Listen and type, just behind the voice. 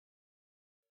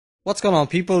What's going on,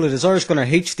 people? It is Irish Gunner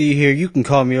HD here. You can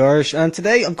call me Irish, and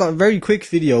today I've got a very quick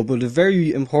video, but a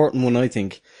very important one, I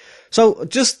think. So,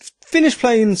 just finished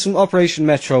playing some Operation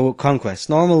Metro Conquest,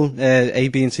 normal A,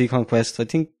 B, and C Conquest. I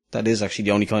think that is actually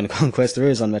the only kind of conquest there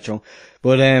is on Metro.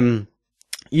 But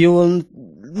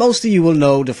most of you will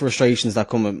know the frustrations that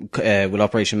come with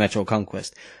Operation Metro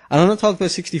Conquest. And I'm not talking about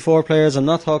 64 players. I'm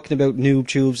not talking about noob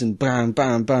tubes and bam,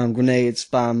 bam, bam, grenades,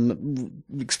 spam,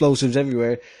 explosives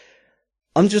everywhere.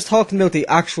 I'm just talking about the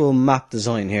actual map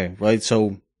design here, right?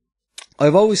 So,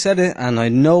 I've always said it, and I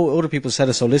know other people said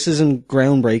it, so this isn't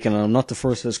groundbreaking, and I'm not the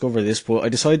first to discover this, but I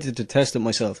decided to test it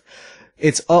myself.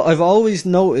 I've always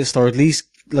noticed, or at least,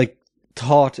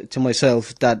 thought to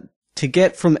myself, that to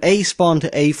get from A spawn to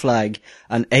A flag,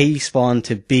 and A spawn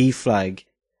to B flag,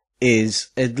 is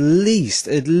at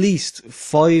least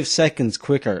 5 seconds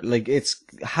quicker.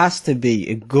 Has to be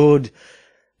a good,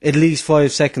 at least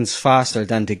 5 seconds faster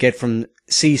than to get from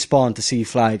C spawn to C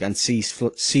flag and C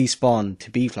spawn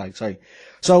to B flag, sorry.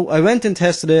 So I went and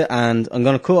tested it, and I'm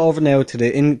gonna cut over now to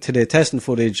the testing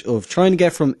footage of trying to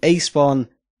get from A spawn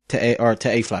to A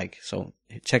flag. So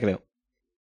check it out.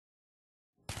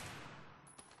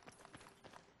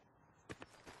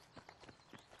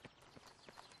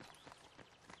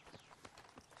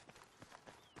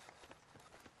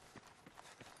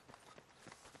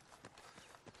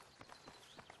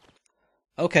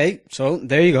 Okay, so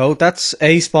there you go. That's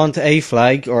A spawn to A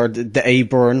flag, or the A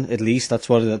burn, at least. That's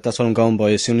what I'm going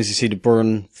by. As soon as you see the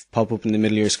burn pop up in the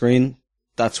middle of your screen,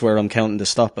 that's where I'm counting to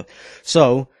stop it.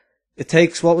 So, it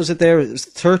takes, what was it there? It's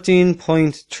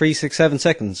 13.367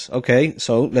 seconds. Okay,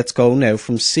 so let's go now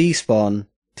from C spawn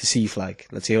to C flag.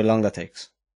 Let's see how long that takes.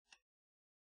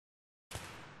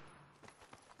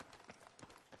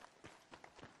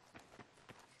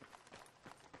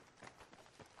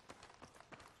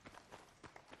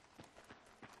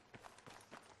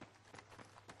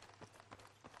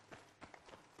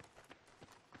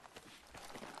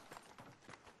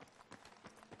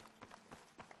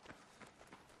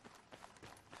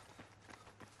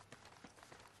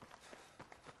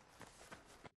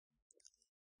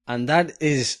 And that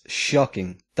is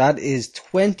shocking. That is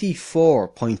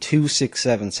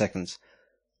 24.267 seconds.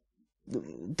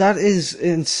 That is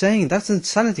insane. That's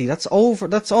insanity. That's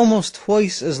almost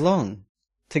twice as long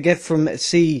to get from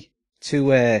C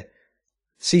to,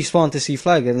 C spawn to C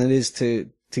flag than it is to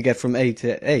get from A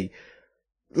to A.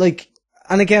 And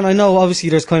again, I know obviously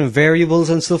there's kind of variables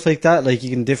and stuff like that. Like, you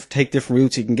can take different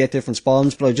routes, you can get different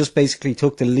spawns, but I just basically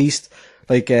took the least,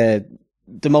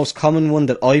 the most common one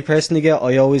that I personally get.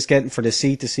 I always get for the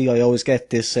C to C, I always get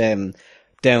this,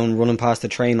 down running past the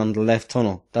train on the left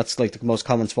tunnel. That's like the most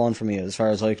common spawn for me as far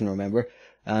as I can remember.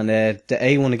 And, the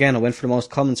A one again, I went for the most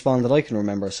common spawn that I can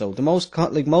remember. So the most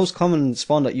common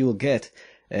spawn that you will get,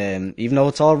 even though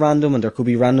it's all random and there could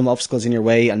be random obstacles in your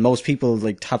way, and most people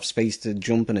tap space to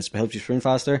jump and it helps you sprint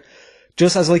faster,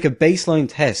 just as like a baseline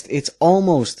test, it's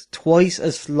almost twice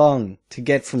as long to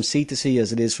get from C to C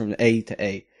as it is from A to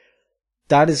A.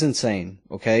 That is insane,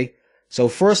 okay? So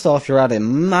first off, you're at a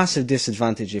massive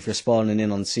disadvantage if you're spawning in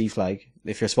on C flag,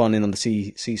 if you're spawning in on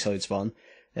the C side spawn.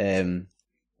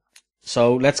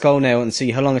 So let's go now and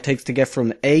see how long it takes to get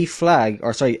from A spawn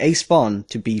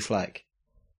to B flag.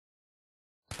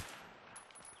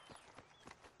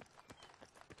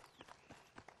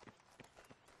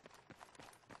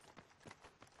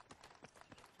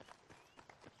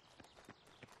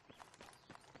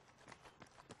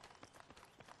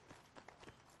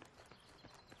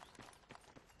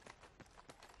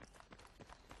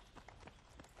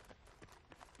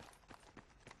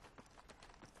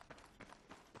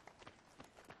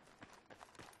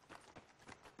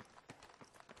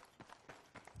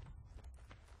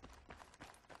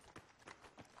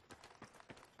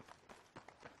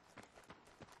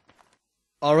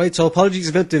 Alright, so apologies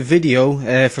about the video.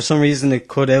 For some reason it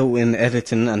cut out in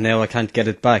editing and now I can't get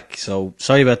it back. So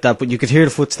sorry about that, but you could hear the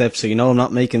footsteps, so you know I'm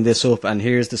not making this up. And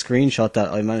here's the screenshot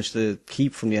that I managed to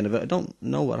keep from the end of it. I don't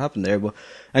know what happened there, but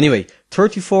anyway,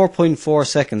 34.4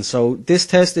 seconds. So this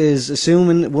test is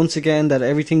assuming once again that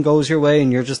everything goes your way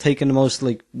and you're just taking the most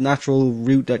natural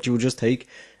route that you would just take.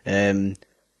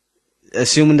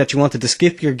 Assuming that you wanted to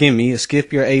skip your gimme,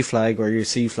 skip your A flag or your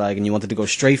C flag, and you wanted to go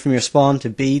straight from your spawn to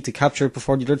B to capture it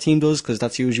before the other team does, because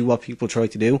that's usually what people try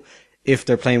to do if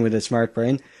they're playing with a smart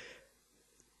brain.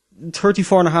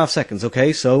 34.5 seconds,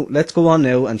 okay? So let's go on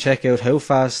now and check out how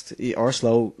fast or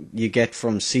slow you get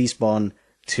from C spawn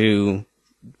to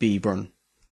B burn.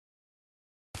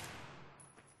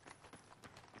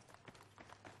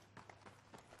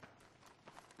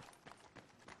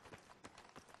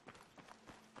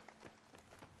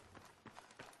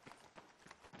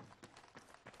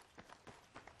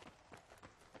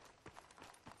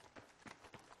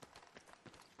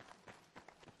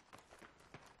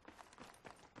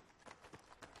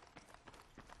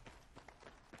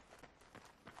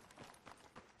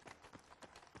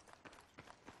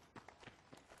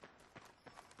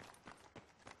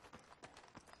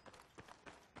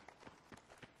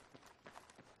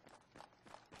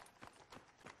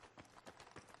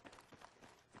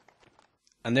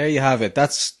 And there you have it.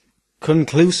 That's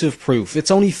conclusive proof.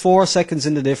 It's only 4 seconds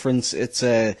in the difference. It's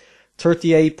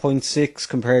 38.6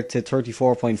 compared to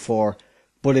 34.4,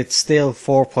 but it's still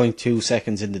 4.2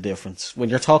 seconds in the difference. When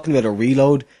you're talking about a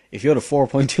reload, if you had a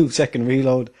 4.2 second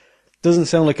reload, doesn't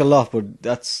sound like a lot, but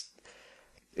that's...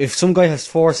 If some guy has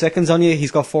 4 seconds on you,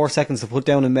 he's got 4 seconds to put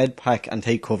down a med pack and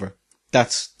take cover.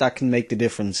 That can make the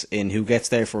difference in who gets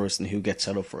there first and who gets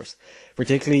set up first.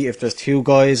 Particularly if there's 2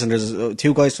 guys and there's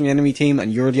 2 guys from the enemy team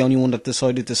and you're the only one that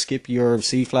decided to skip your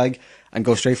C flag and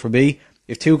go straight for B.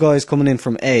 If 2 guys coming in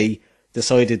from A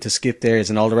decided to skip theirs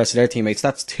and all the rest of their teammates,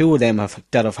 that's 2 of them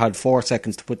that have had 4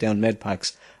 seconds to put down med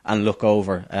packs and look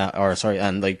over,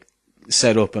 and like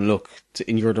set up and look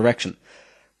in your direction.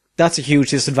 That's a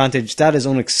huge disadvantage. That is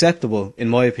unacceptable, in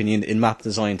my opinion, in map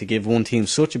design, to give one team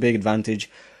such a big advantage.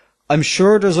 I'm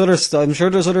sure there's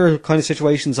other kind of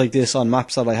situations like this on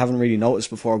maps that I haven't really noticed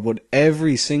before, but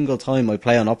every single time I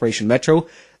play on Operation Metro,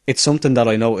 it's something that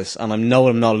I notice, and I know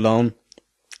I'm not alone.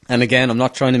 And again, I'm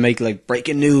not trying to make like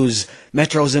breaking news,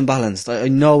 Metro's imbalanced. I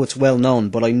know it's well known,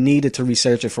 but I needed to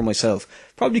research it for myself.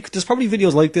 There's probably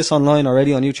videos like this online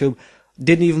already on YouTube.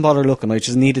 Didn't even bother looking. I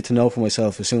just needed to know for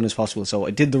myself as soon as possible. So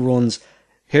I did the runs.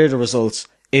 Here are the results.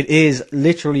 It is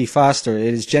literally faster.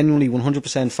 It is genuinely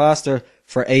 100% faster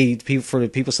for the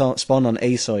people spawn on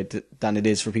A side than it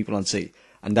is for people on C,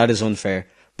 and that is unfair.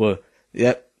 But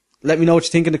yeah, let me know what you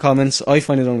think in the comments. I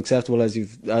find it unacceptable, as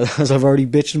I've already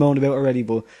bitched and moaned about already.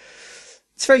 But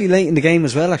it's very late in the game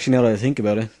as well, actually, now that I think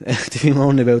about it, to be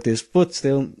moaning about this. But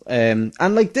still, and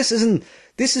like this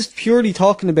is purely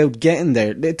talking about getting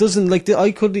there. It doesn't, like,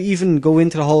 I could even go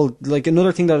into the whole, like,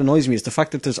 another thing that annoys me is the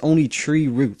fact that there's only 3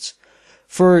 routes.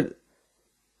 Whoa,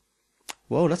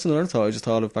 that's another thought I just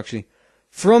thought of, actually.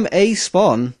 From A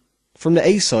spawn, from the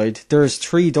A side, there's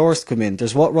 3 doors to come in.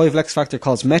 There's what Rival X Factor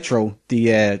calls Metro,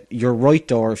 your right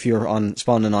door if you're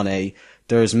spawning on A.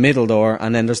 There's middle door,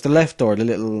 and then there's the left door, the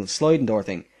little sliding door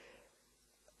thing.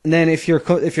 And then if you're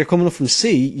coming up from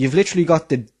C, you've literally got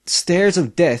the stairs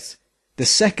of death, the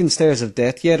second stairs of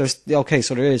death. Yeah,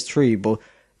 so there is 3, but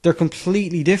they're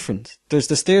completely different. There's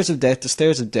the stairs of death,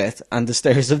 and the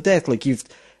stairs of death. Like,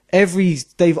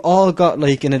 they've all got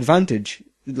like an advantage.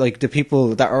 Like the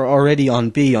people that are already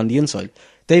on B on the inside,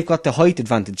 they've got the height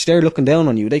advantage. They're looking down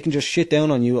on you. They can just shit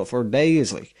down on you for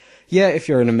days. Like, yeah, if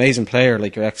you're an amazing player,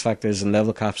 like your X Factors and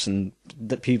level caps and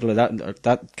the people of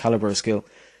that caliber of skill,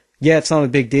 yeah, it's not a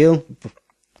big deal.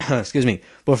 Excuse me.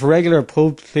 But for regular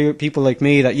pub people like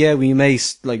me, that yeah, we may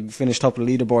like finish top of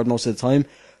the leaderboard most of the time,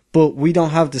 but we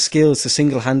don't have the skills to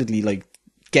single-handedly like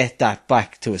get that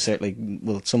back to a certain, like,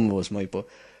 well, some of us might, but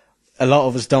a lot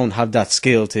of us don't have that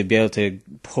skill to be able to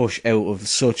push out of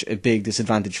such a big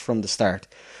disadvantage from the start.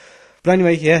 But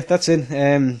anyway, yeah, that's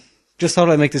it. Just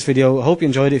thought I'd make this video. I hope you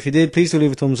enjoyed it. If you did, please do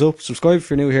leave a thumbs up. Subscribe if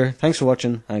you're new here. Thanks for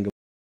watching, and goodbye.